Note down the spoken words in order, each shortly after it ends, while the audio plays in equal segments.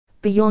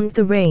Beyond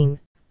the rain,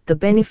 the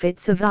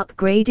benefits of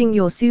upgrading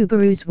your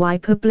Subaru's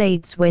wiper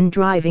blades when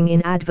driving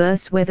in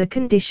adverse weather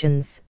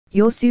conditions.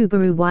 Your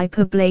Subaru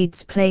wiper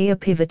blades play a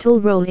pivotal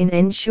role in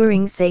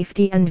ensuring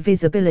safety and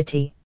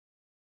visibility.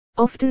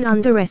 Often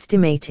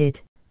underestimated,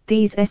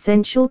 these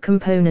essential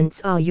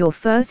components are your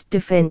first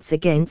defense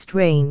against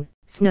rain,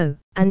 snow,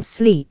 and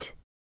sleet.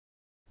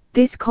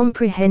 This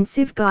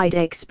comprehensive guide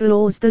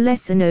explores the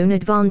lesser-known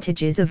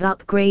advantages of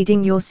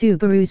upgrading your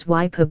Subaru's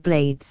wiper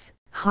blades,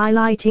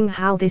 highlighting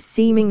how this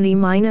seemingly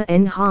minor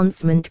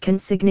enhancement can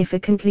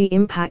significantly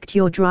impact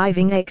your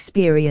driving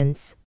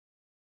experience.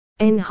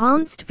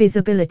 Enhanced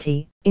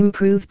visibility,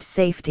 improved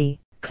safety.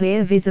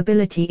 Clear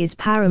visibility is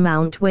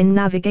paramount when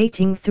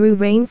navigating through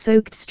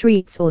rain-soaked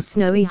streets or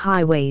snowy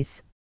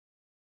highways.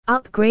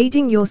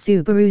 Upgrading your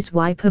Subaru's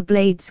wiper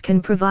blades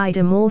can provide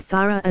a more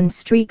thorough and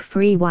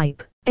streak-free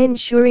wipe,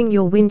 ensuring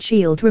your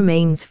windshield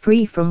remains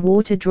free from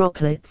water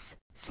droplets,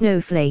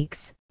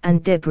 snowflakes,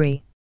 and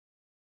debris.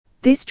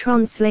 This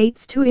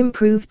translates to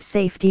improved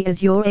safety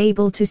as you're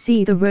able to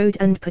see the road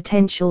and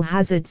potential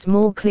hazards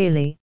more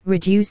clearly,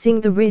 reducing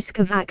the risk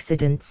of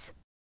accidents.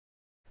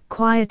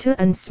 Quieter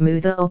and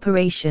smoother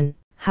operation.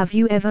 Have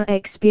you ever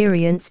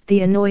experienced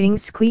the annoying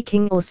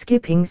squeaking or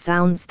skipping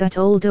sounds that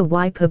older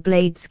wiper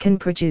blades can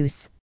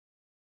produce?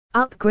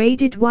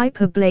 Upgraded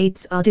wiper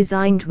blades are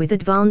designed with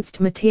advanced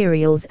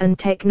materials and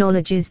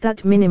technologies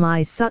that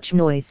minimize such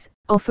noise,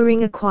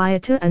 offering a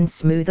quieter and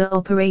smoother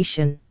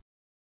operation.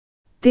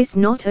 This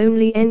not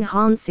only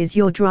enhances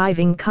your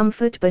driving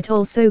comfort but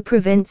also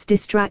prevents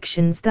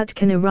distractions that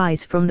can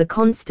arise from the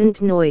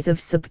constant noise of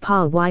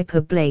subpar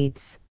wiper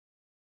blades.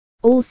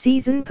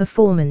 All-season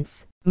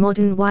performance.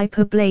 Modern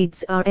wiper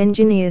blades are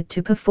engineered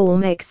to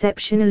perform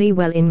exceptionally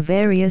well in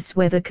various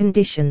weather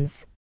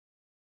conditions.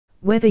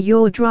 Whether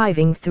you're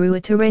driving through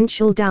a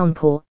torrential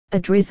downpour, a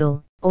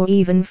drizzle, or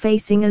even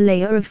facing a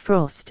layer of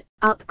frost,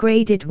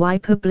 upgraded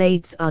wiper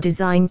blades are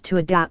designed to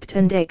adapt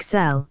and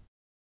excel.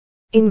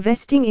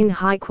 Investing in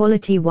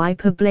high-quality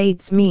wiper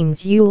blades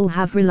means you'll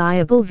have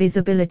reliable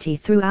visibility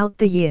throughout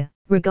the year,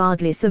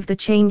 regardless of the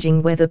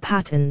changing weather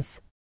patterns.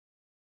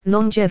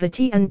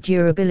 Longevity and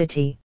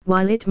durability.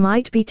 While it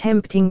might be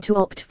tempting to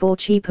opt for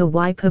cheaper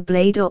wiper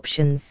blade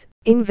options,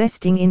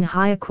 investing in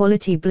higher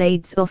quality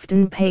blades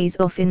often pays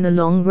off in the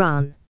long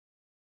run.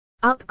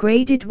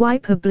 Upgraded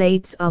wiper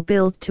blades are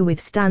built to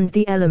withstand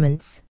the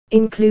elements,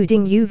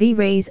 including UV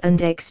rays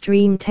and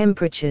extreme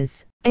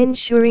temperatures,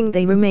 ensuring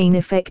they remain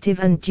effective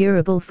and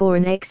durable for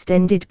an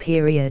extended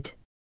period.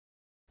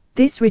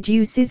 This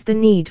reduces the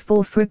need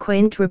for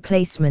frequent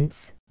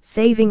replacements,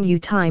 saving you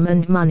time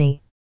and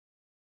money.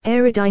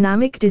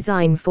 Aerodynamic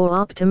design for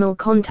optimal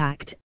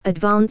contact.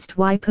 Advanced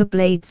wiper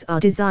blades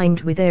are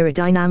designed with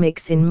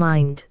aerodynamics in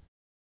mind.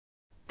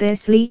 Their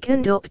sleek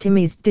and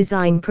optimized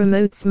design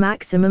promotes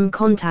maximum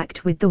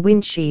contact with the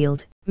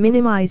windshield,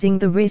 minimizing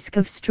the risk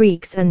of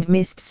streaks and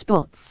missed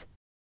spots.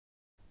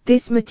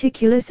 This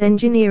meticulous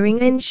engineering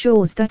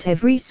ensures that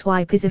every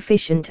swipe is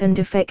efficient and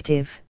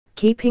effective,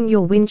 keeping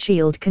your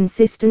windshield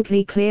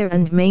consistently clear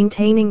and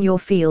maintaining your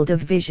field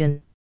of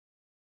vision.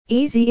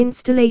 Easy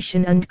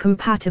installation and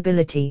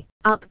compatibility.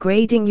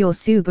 Upgrading your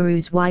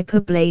Subaru's wiper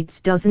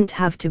blades doesn't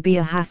have to be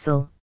a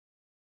hassle.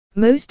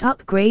 Most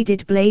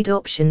upgraded blade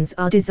options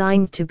are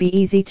designed to be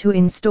easy to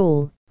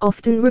install,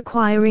 often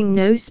requiring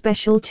no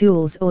special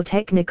tools or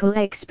technical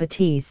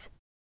expertise.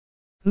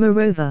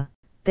 Moreover,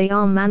 they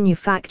are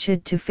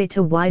manufactured to fit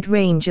a wide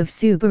range of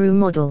Subaru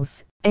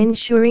models,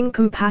 ensuring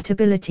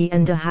compatibility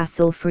and a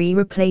hassle-free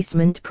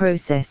replacement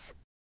process.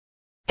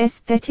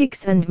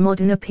 Aesthetics and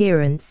modern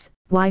appearance.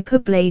 Wiper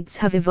blades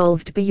have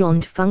evolved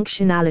beyond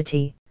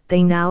functionality,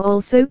 they now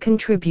also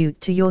contribute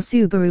to your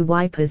Subaru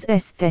wiper's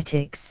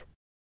aesthetics.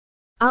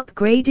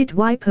 Upgraded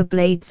wiper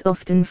blades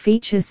often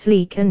feature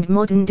sleek and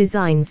modern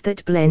designs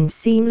that blend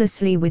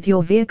seamlessly with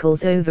your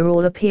vehicle's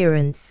overall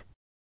appearance.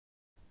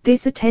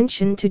 This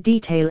attention to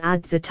detail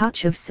adds a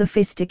touch of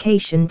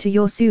sophistication to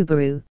your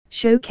Subaru,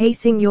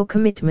 showcasing your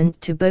commitment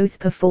to both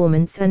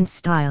performance and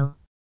style.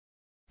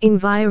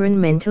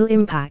 Environmental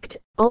impact.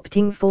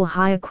 Opting for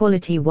higher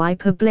quality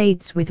wiper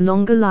blades with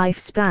longer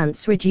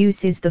lifespans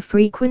reduces the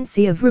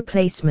frequency of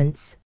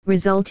replacements,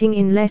 resulting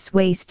in less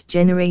waste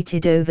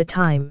generated over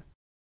time.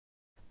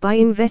 By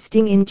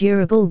investing in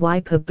durable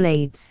wiper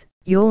blades,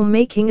 you're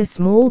making a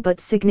small but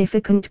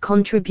significant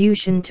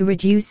contribution to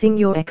reducing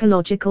your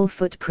ecological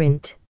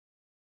footprint.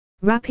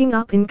 Wrapping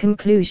up in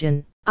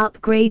conclusion,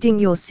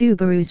 upgrading your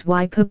Subaru's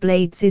wiper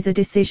blades is a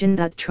decision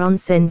that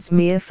transcends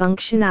mere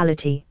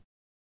functionality.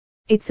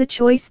 It's a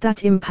choice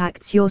that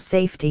impacts your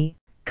safety,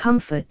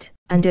 comfort,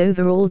 and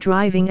overall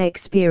driving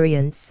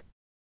experience.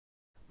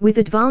 With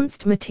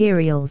advanced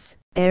materials,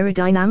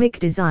 aerodynamic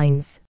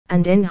designs,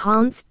 and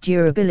enhanced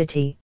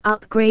durability,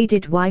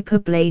 upgraded wiper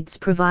blades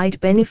provide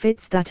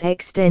benefits that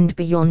extend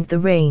beyond the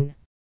rain.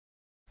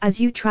 As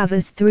you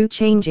traverse through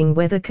changing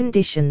weather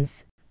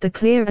conditions, the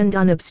clear and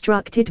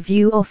unobstructed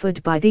view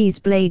offered by these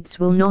blades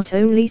will not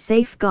only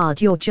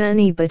safeguard your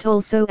journey but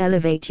also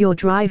elevate your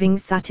driving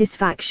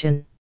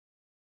satisfaction.